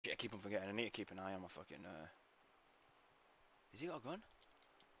keep on forgetting. I need to keep an eye on my fucking. Has he got a gun?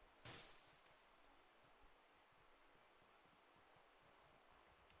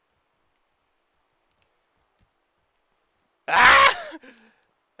 Ah!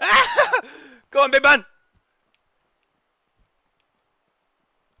 Ah! Go on, big man.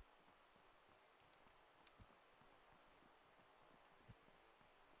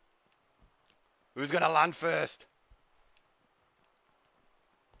 Who's gonna land first?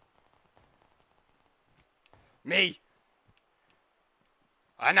 Me.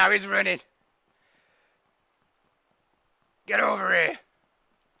 And now he's running. Get over here.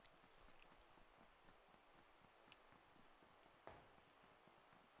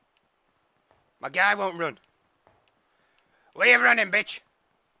 My guy won't run. Where you running, bitch?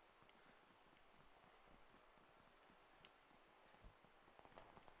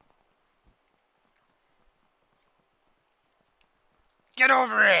 Get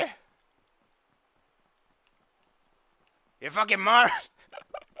over here. You fucking moron.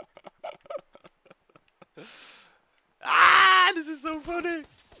 Ah, this is so funny.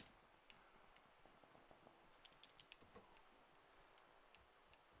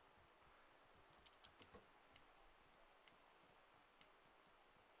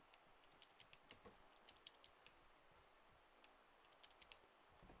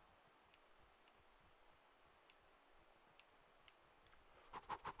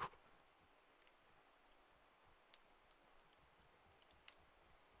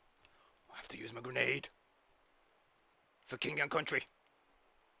 I have to use my grenade. For king and country.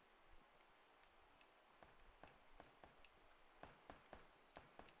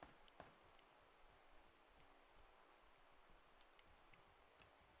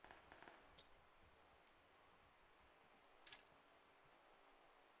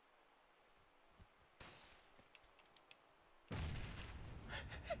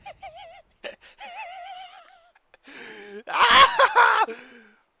 Ah!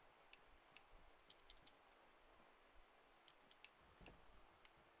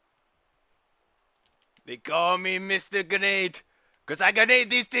 They call me Mr. Grenade, cause I grenade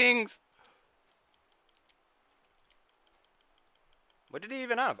these things. What did he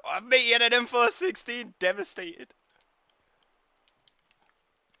even have? Oh, I bet he had an M416. Devastated.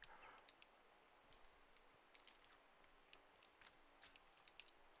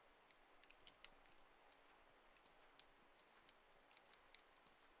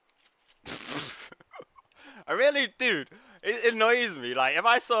 I really, dude, it annoys me. Like, if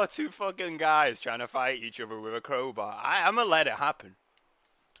I saw two fucking guys trying to fight each other with a crowbar, I'm gonna let it happen.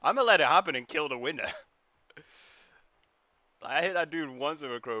 I'm gonna let it happen and kill the winner. I hit that dude once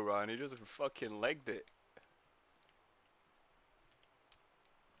with a crowbar and he just fucking legged it.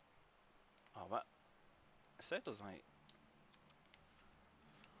 Oh, what? I said it was like...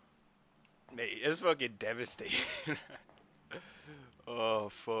 Mate, it's fucking devastating. Oh,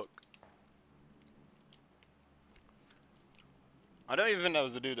 fuck. I don't even think that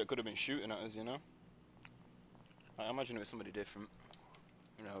was the dude that could have been shooting at us, you know? I imagine it was somebody different.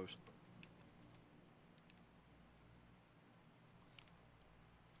 Who knows?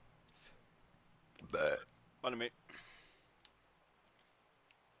 But pardon me.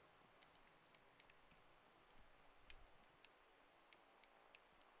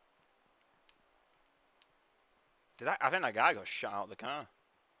 I think that guy got shot out of the car.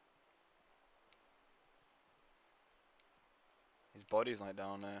 His body's like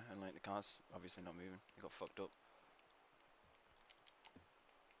down there, and like the car's obviously not moving. He got fucked up.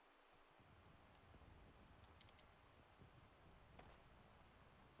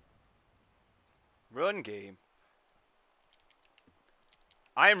 Run game.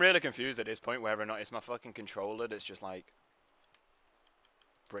 I am really confused at this point whether or not it's my fucking controller that's just like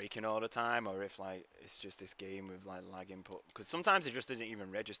breaking all the time, or if like it's just this game with like lag input. Because sometimes it just doesn't even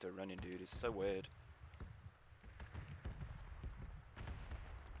register running, dude. It's so weird.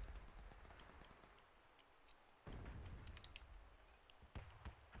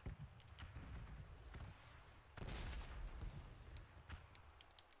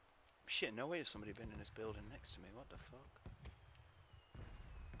 Shit, no way has somebody been in this building next to me. What the fuck?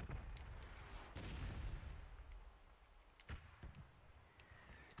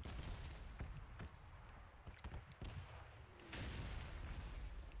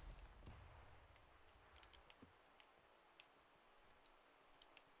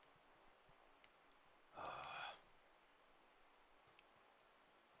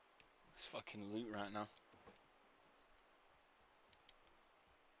 It's fucking loot right now.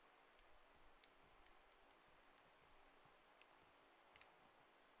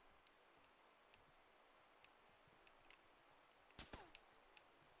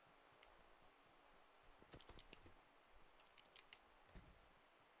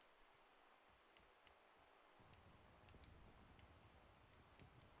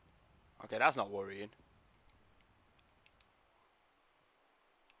 Okay, that's not worrying.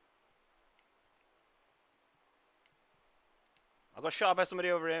 I got shot by somebody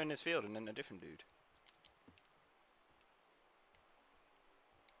over here in this field and then a different dude.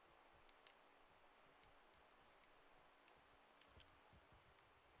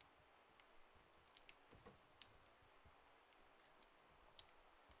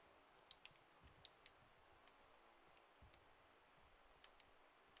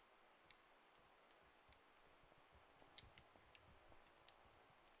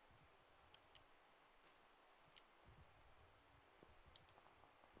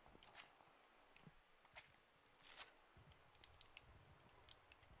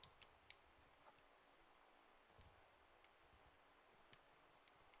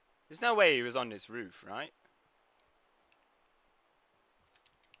 There's no way he was on this roof, right?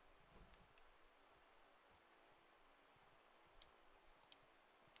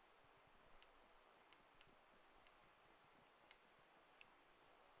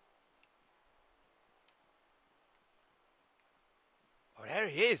 Oh, there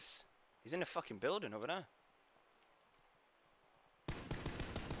he is. He's in the fucking building over there.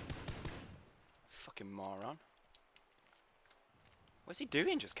 Fucking moron. What's he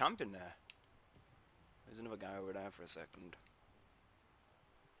doing just camping there? There's another guy over there for a second.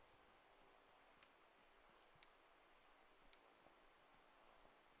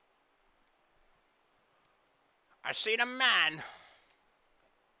 I seen a man.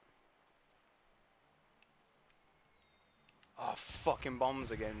 Oh, fucking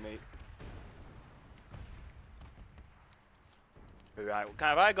bombs again, mate. Right,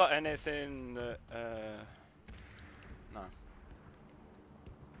 have I got anything that, no.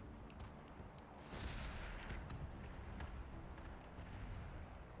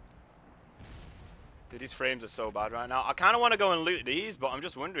 Dude, these frames are so bad right now. I kind of want to go and loot these, but I'm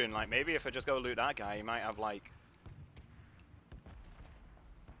just wondering, like, maybe if I just go loot that guy, he might have, like...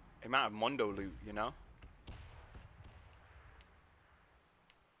 He might have Mondo loot, you know?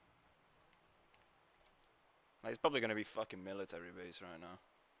 Like, it's probably going to be fucking military base right now.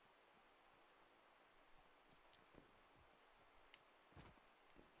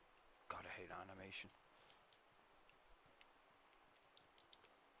 God, I hate animation.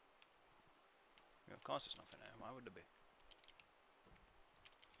 Yeah, of course there's nothing there. Why would there be?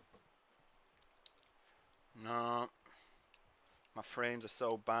 No. My frames are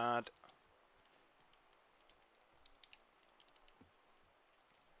so bad.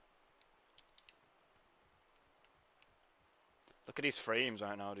 Look at these frames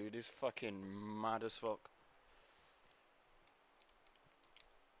right now, dude. He's fucking mad as fuck.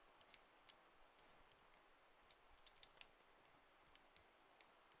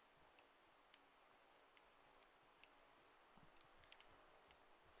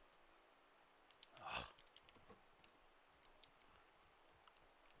 Ugh.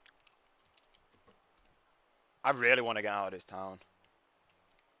 I really want to get out of this town.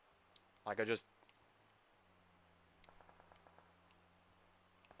 Like, I just...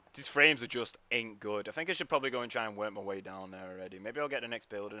 These frames are just ain't good. I think I should probably go and try and work my way down there already. Maybe I'll get the next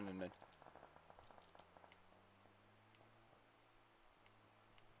building and then...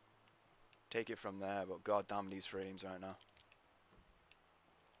 take it from there, but god damn these frames right now.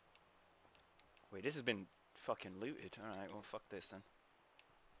 Wait, this has been fucking looted. Alright, well fuck this then.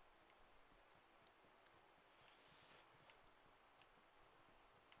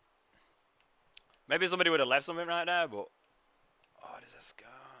 Maybe somebody would have left something right there, but... Oh, there's a scar.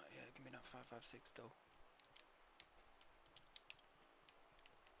 Yeah, give me that 5.56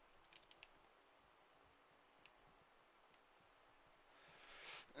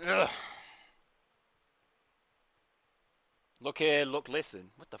 though. Ugh. Look here, look,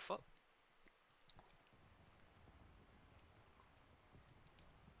 listen. What the fuck?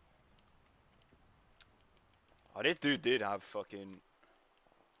 Oh, this dude did have fucking...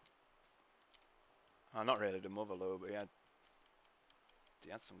 Oh, not really the mother low, but he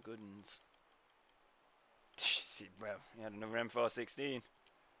had some good ones. Well, he had another M416.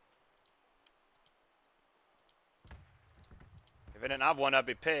 If I didn't have one, I'd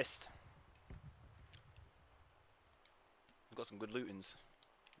be pissed. I've got some good lootings.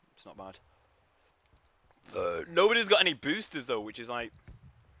 It's not bad. Nobody's got any boosters though, which is like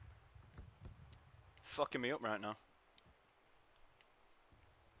fucking me up right now.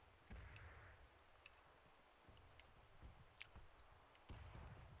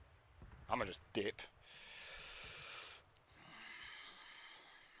 I'm gonna just dip.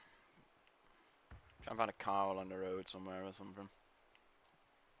 Try and find a car on the road somewhere or something.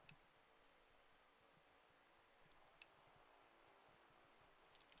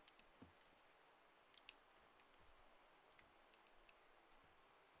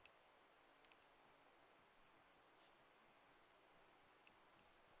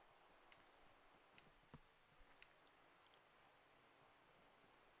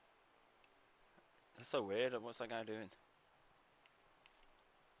 so weird. What's that guy doing?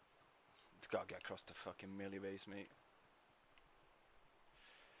 He's got to get across the fucking melee base, mate.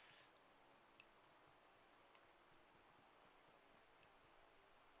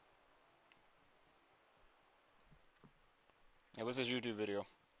 Yeah, what's his YouTube video?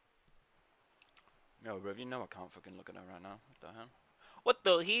 Yo, bro, you know I can't fucking look at that right now. What the hell? What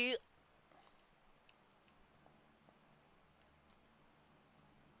the hell?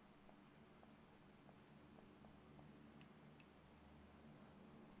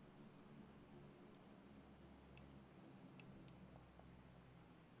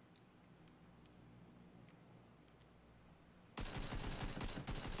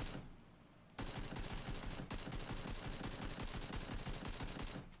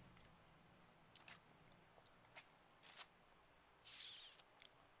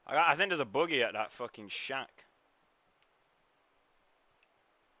 I think there's a buggy at that fucking shack.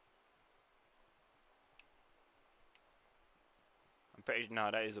 I'm pretty...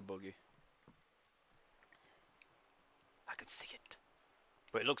 No, that is a buggy. I can see it.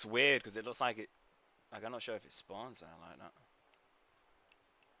 But it looks weird because it looks like it... Like, I'm not sure if it spawns there like that.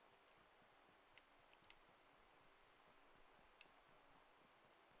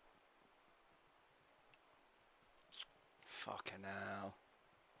 Fucking hell.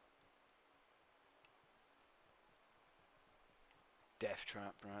 Death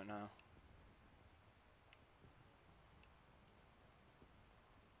trap right now.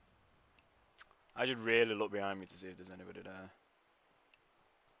 I should really look behind me to see if there's anybody there.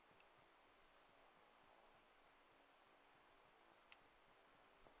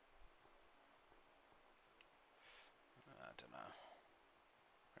 I don't know.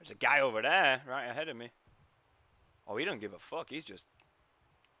 There's a guy over there right ahead of me. Oh, he don't give a fuck. He's just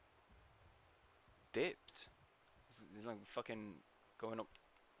dipped. He's like fucking going up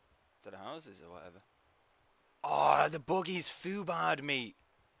to the houses or whatever. Oh, the buggy's foobarred me.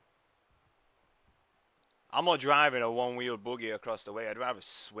 I'm not driving a one-wheeled buggy across the way. I'd rather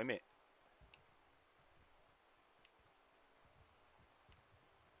swim it.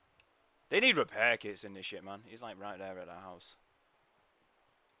 They need repair kits in this shit, man. He's like right there at our house.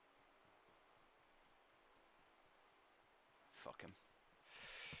 Fuck him.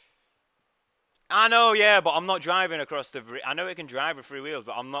 I know, yeah, but I'm not driving across the bridge. I know it can drive with 3 wheels,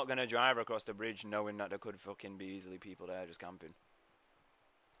 but I'm not going to drive across the bridge knowing that there could fucking be easily people there just camping.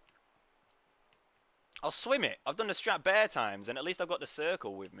 I'll swim it. I've done the strap bare times, and at least I've got the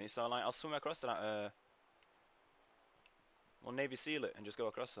circle with me, so like I'll swim across to that, we'll Navy SEAL it and just go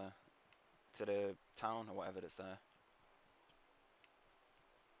across there. To the town or whatever that's there.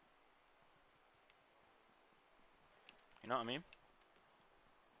 You know what I mean?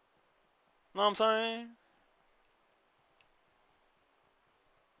 Know what I'm saying?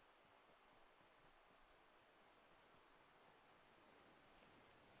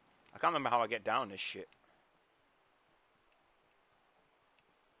 I can't remember how I get down this shit.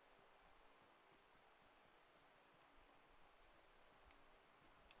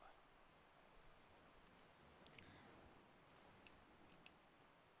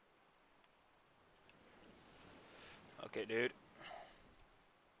 Okay, dude.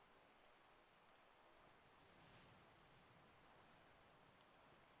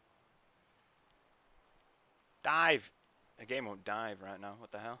 Dive! The game won't dive right now.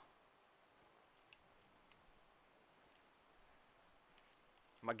 What the hell?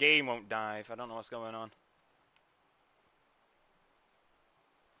 My game won't dive. I don't know what's going on.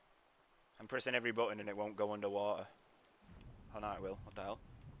 I'm pressing every button and it won't go underwater. Oh no, it will. What the hell?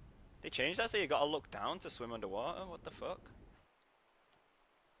 They changed that so you gotta look down to swim underwater? What the fuck?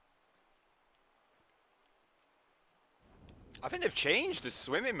 I think they've changed the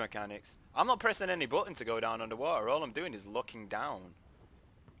swimming mechanics. I'm not pressing any button to go down underwater. All I'm doing is looking down.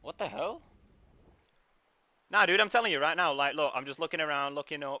 What the hell? Nah, dude, I'm telling you right now. Like, look, I'm just looking around,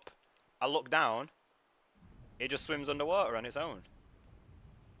 looking up. I look down. It just swims underwater on its own.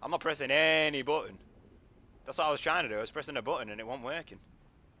 I'm not pressing any button. That's what I was trying to do. I was pressing a button and it wasn't working.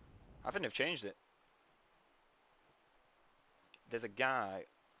 I think they've changed it. There's a guy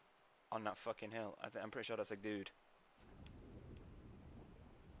on that fucking hill. I'm pretty sure that's a dude.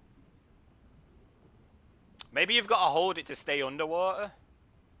 Maybe you've got to hold it to stay underwater.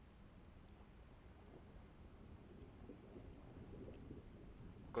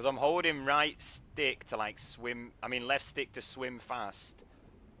 Because I'm holding right stick to like swim. I mean left stick to swim fast.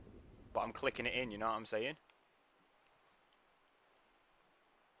 But I'm clicking it in, you know what I'm saying?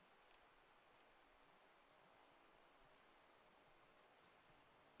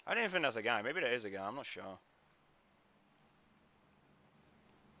 I don't even think that's a guy. Maybe there is a guy. I'm not sure.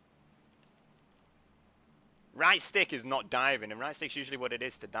 Right stick is not diving, and right stick's usually what it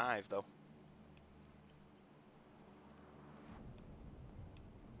is to dive, though.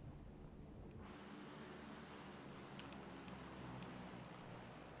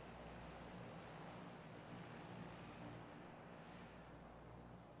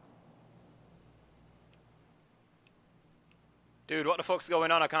 Dude, what the fuck's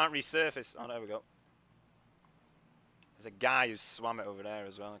going on? I can't resurface. Oh, there we go. There's a guy who swam it over there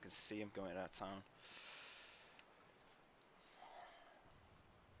as well. I can see him going out of town.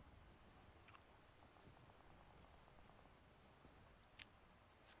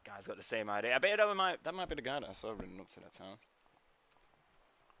 This guy's got the same idea. I bet that might be the guy that I saw running up to that town.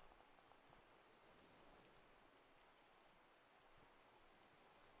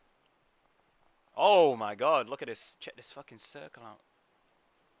 Oh my god, look at this. Check this fucking circle out.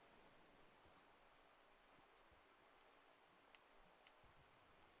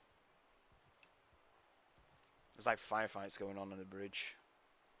 There's like firefights going on the bridge.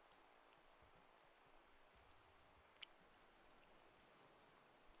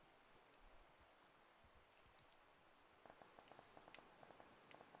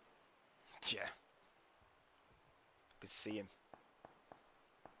 Yeah. I could see him.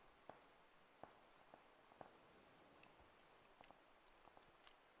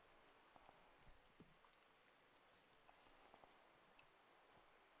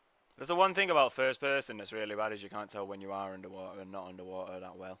 There's the one thing about first person that's really bad is you can't tell when you are underwater and not underwater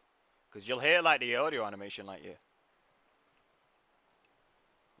that well. Because you'll hear like the audio animation like you're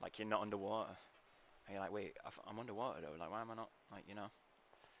not underwater. And you're like, wait, I'm underwater though. Like, why am I not? Like, you know.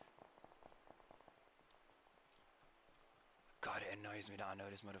 God, it annoys me that I know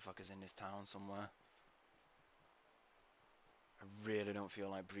this motherfucker's in this town somewhere. I really don't feel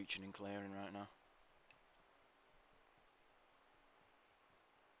like breaching and clearing right now.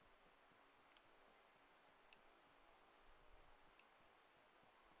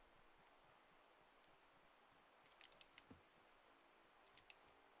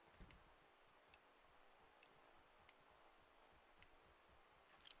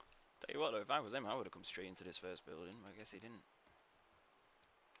 Tell you what though, if I was him, I would have come straight into this first building. I guess he didn't.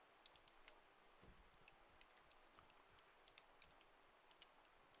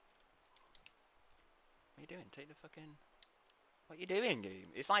 What are you doing? Take the fucking... What are you doing, game?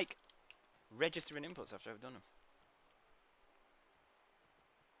 It's like registering inputs after I've done them.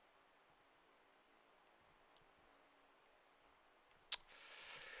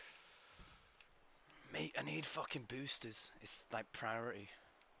 Mate, I need fucking boosters. It's like priority.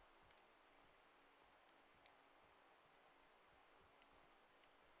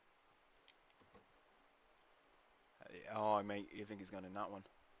 Oh, mate, you think he's gone in that one?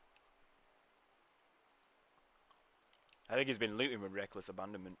 I think he's been looting with reckless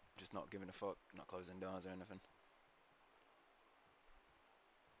abandonment, just not giving a fuck, not closing doors or anything.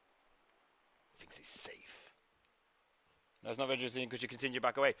 Thinks he's safe. No, it's not registering because you continue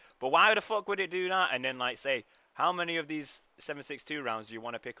back away. But why the fuck would it do that and then like say, how many of these 7.62 rounds do you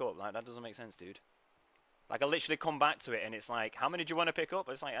want to pick up? Like, that doesn't make sense, dude. Like, I literally come back to it and it's like, how many do you want to pick up?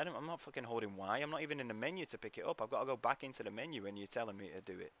 It's like, I'm not fucking holding Y. I'm not even in the menu to pick it up. I've got to go back into the menu when you're telling me to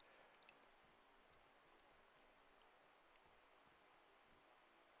do it.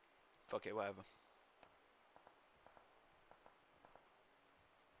 Fuck it, whatever.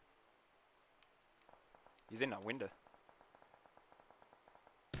 He's in that window.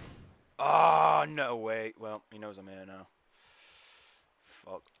 Oh, no way. Well, he knows I'm here now.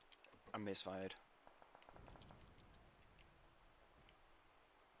 Fuck. I misfired.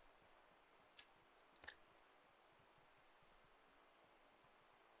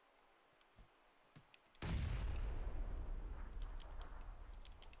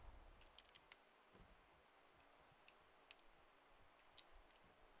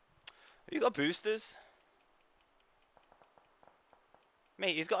 You got boosters?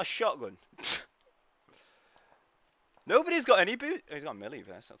 Mate, he's got a shotgun. Nobody's got any boot. Oh, he's got a melee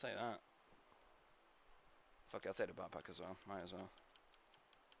vest. I'll take that. Fuck it, I'll take the backpack as well. Might as well.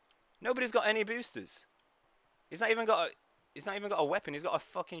 Nobody's got any boosters. He's not even got a weapon. He's got a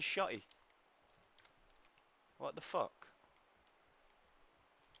fucking shotty. What the fuck?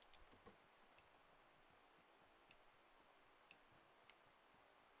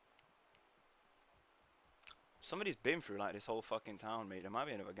 Somebody's been through like this whole fucking town, mate. There might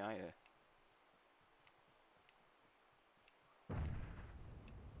be another guy here.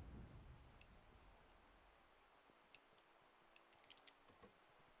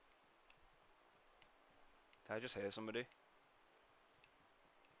 Did I just hear somebody?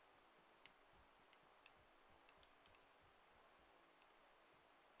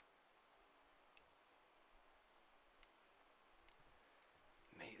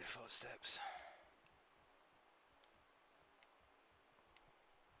 the footsteps.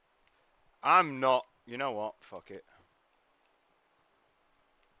 I'm not. You know what? Fuck it.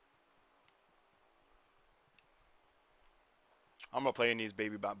 I'm not playing these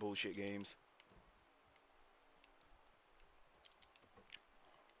baby back bullshit games.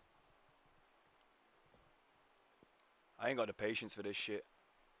 I ain't got the patience for this shit.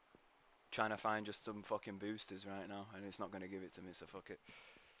 Trying to find just some fucking boosters right now, and it's not gonna give it to me, so fuck it.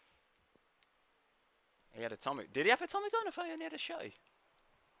 He had atomic. Did he have atomic gun? I thought he only had a shotty.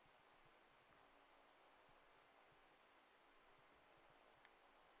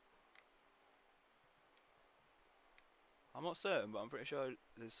 I'm not certain, but I'm pretty sure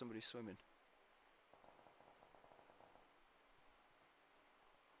there's somebody swimming.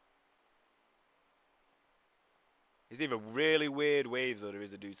 It's either really weird waves or there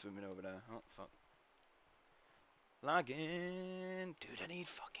is a dude swimming over there. Oh, fuck. Lagging. Dude, I need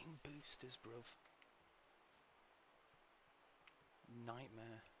fucking boosters, bruv.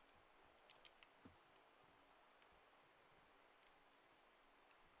 Nightmare.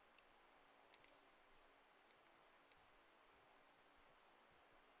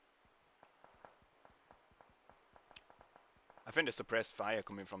 I think the suppressed fire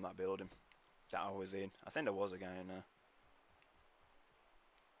coming from that building that I was in. I think there was a guy in there.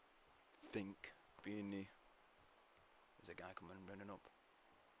 Think. Being the... There's a guy coming running up.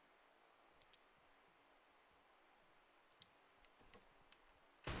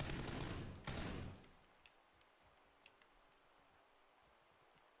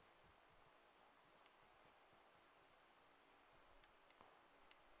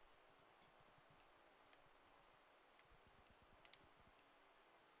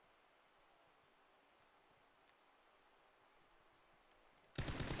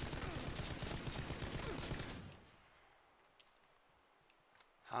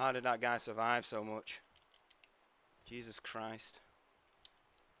 How did that guy survive so much? Jesus Christ.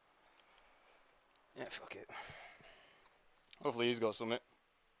 Yeah, fuck it. Hopefully he's got something.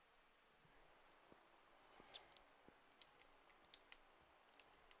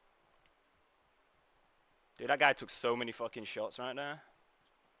 Dude, that guy took so many fucking shots right there.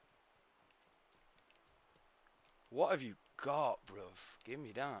 What have you got, bruv? Give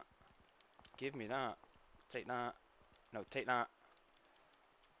me that. Give me that. Take that. No, take that.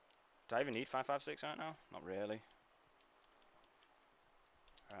 Do I even need 5.56 right now? Not really.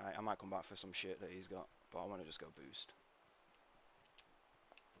 Alright, I might come back for some shit that he's got, but I want to just go boost.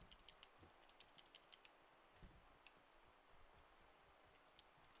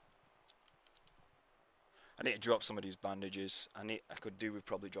 I need to drop some of these bandages. I could do with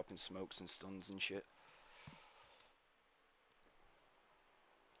probably dropping smokes and stuns and shit.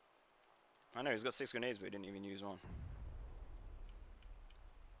 I know he's got 6 grenades, but he didn't even use one.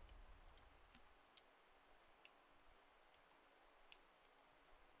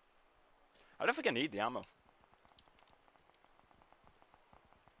 I don't think I need the ammo.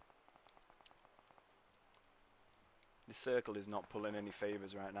 This circle is not pulling any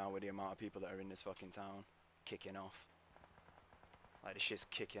favors right now with the amount of people that are in this fucking town. Kicking off. Like, this shit's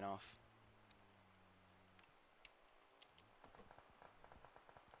kicking off.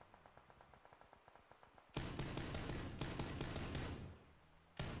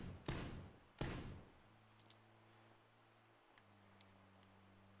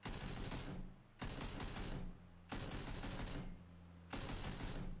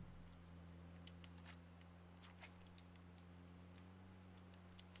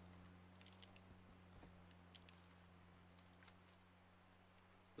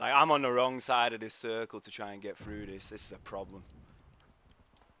 Like, I'm on the wrong side of this circle to try and get through this. This is a problem.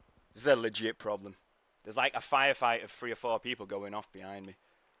 This is a legit problem. There's like a firefight of 3 or 4 people going off behind me.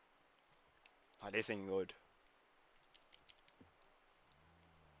 Like, this ain't good.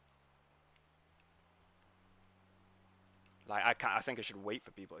 Like, I think I should wait for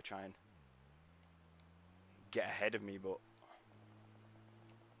people to try and get ahead of me, but...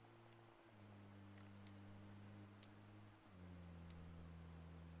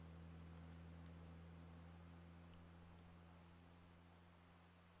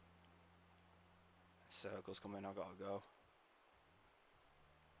 Circle's coming, I gotta go.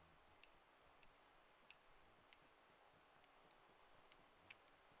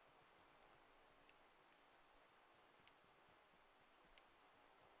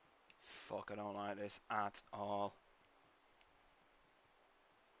 Fuck, I don't like this at all.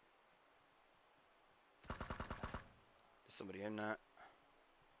 There's somebody in there.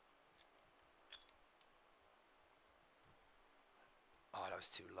 Oh, that was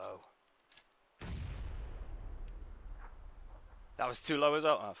too low. That was too low as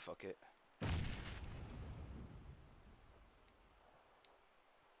well. Oh, fuck it.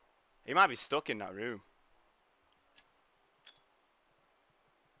 He might be stuck in that room.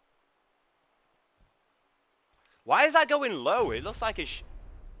 Why is that going low? It looks like it's...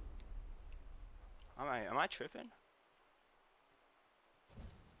 Am I tripping?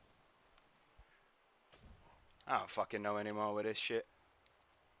 I don't fucking know anymore with this shit.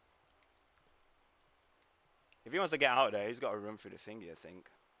 If he wants to get out of there, he's got to run through the thingy, I think.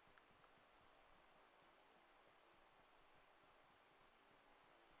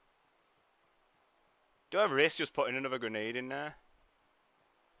 Do I risk just putting another grenade in there?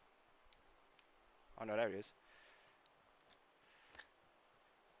 Oh no, there he is.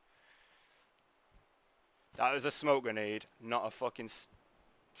 That was a smoke grenade, not a fucking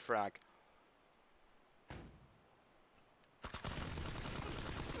frag.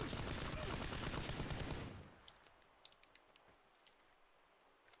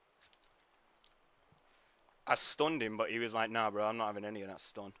 I stunned him, but he was like, nah, bro, I'm not having any of that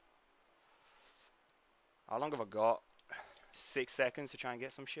stun. How long have I got? 6 seconds to try and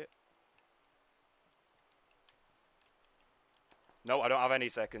get some shit? No, I don't have any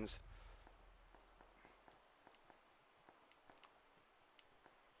seconds.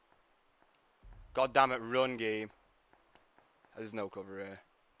 God damn it, run game. There's no cover here.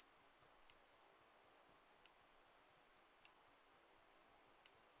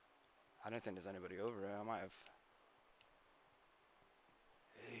 I don't think there's anybody over here. I might have.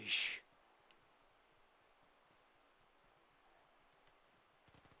 Eesh.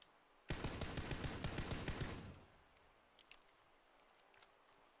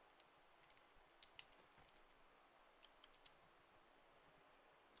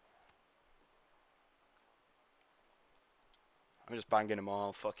 I'm just banging them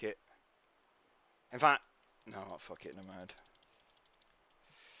all. Fuck it. In fact, no, fuck it. Never mind.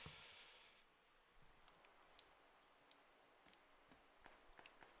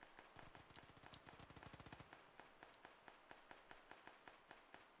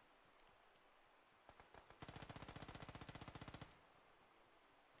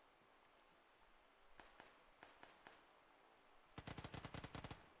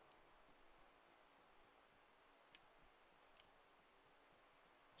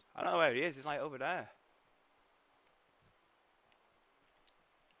 I don't know where he is. He's like over there.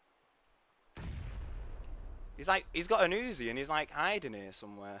 He's got an Uzi and he's like hiding here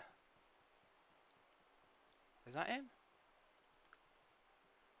somewhere. Is that him?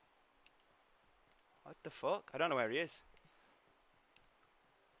 What the fuck? I don't know where he is.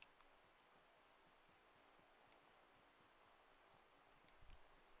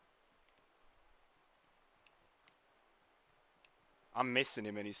 I'm missing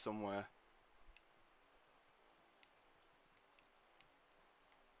him and he's somewhere.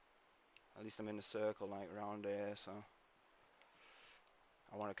 At least I'm in a circle like around here, so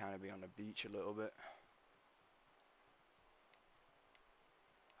I want to kind of be on the beach a little bit.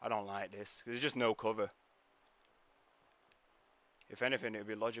 I don't like this. There's just no cover. If anything, it would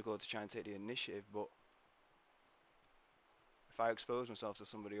be logical to try and take the initiative, but if I expose myself to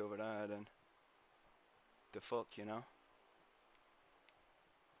somebody over there, then the fuck, you know?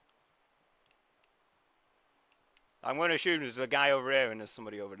 I'm going to assume there's a guy over here and there's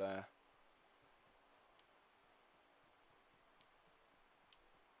somebody over there.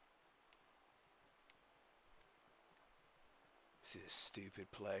 This is a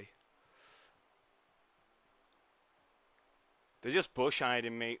stupid play. They're just bush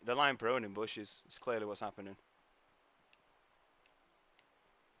hiding me. They're lying prone in bushes. It's clearly what's happening.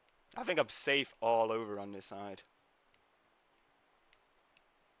 I think I'm safe all over on this side.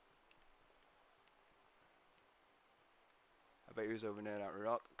 I bet he was over near that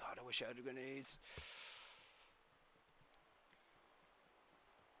rock. God, I wish I had grenades.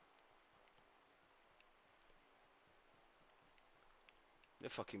 They're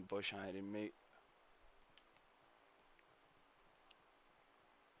fucking bush hiding, mate.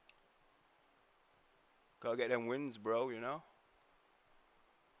 Gotta get them wins, bro, you know?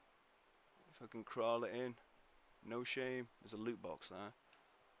 If I can crawl it in. No shame. There's a loot box there.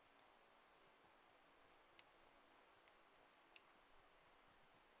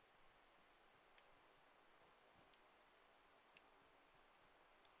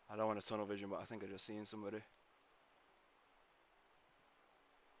 I don't want a tunnel vision, but I think I just seen somebody.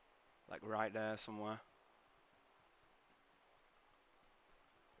 Like right there somewhere.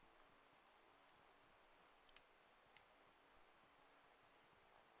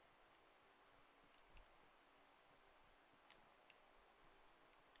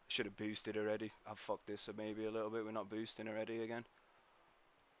 Should have boosted already. I've fucked this up maybe a little bit. We're not boosting already again.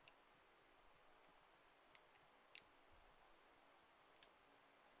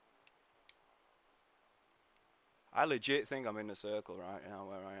 I legit think I'm in the circle right now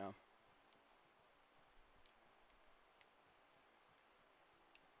where I am.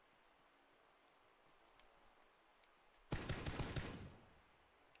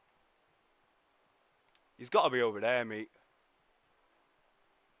 He's got to be over there, mate.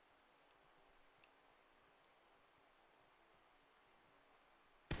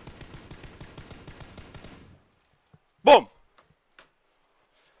 Boom!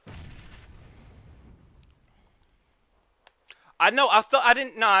 I know, I thought, I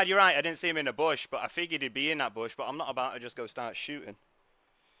didn't, nah, you're right, I didn't see him in the bush, but I figured he'd be in that bush, but I'm not about to just go start shooting.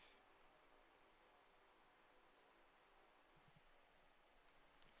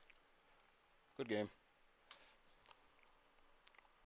 Good game.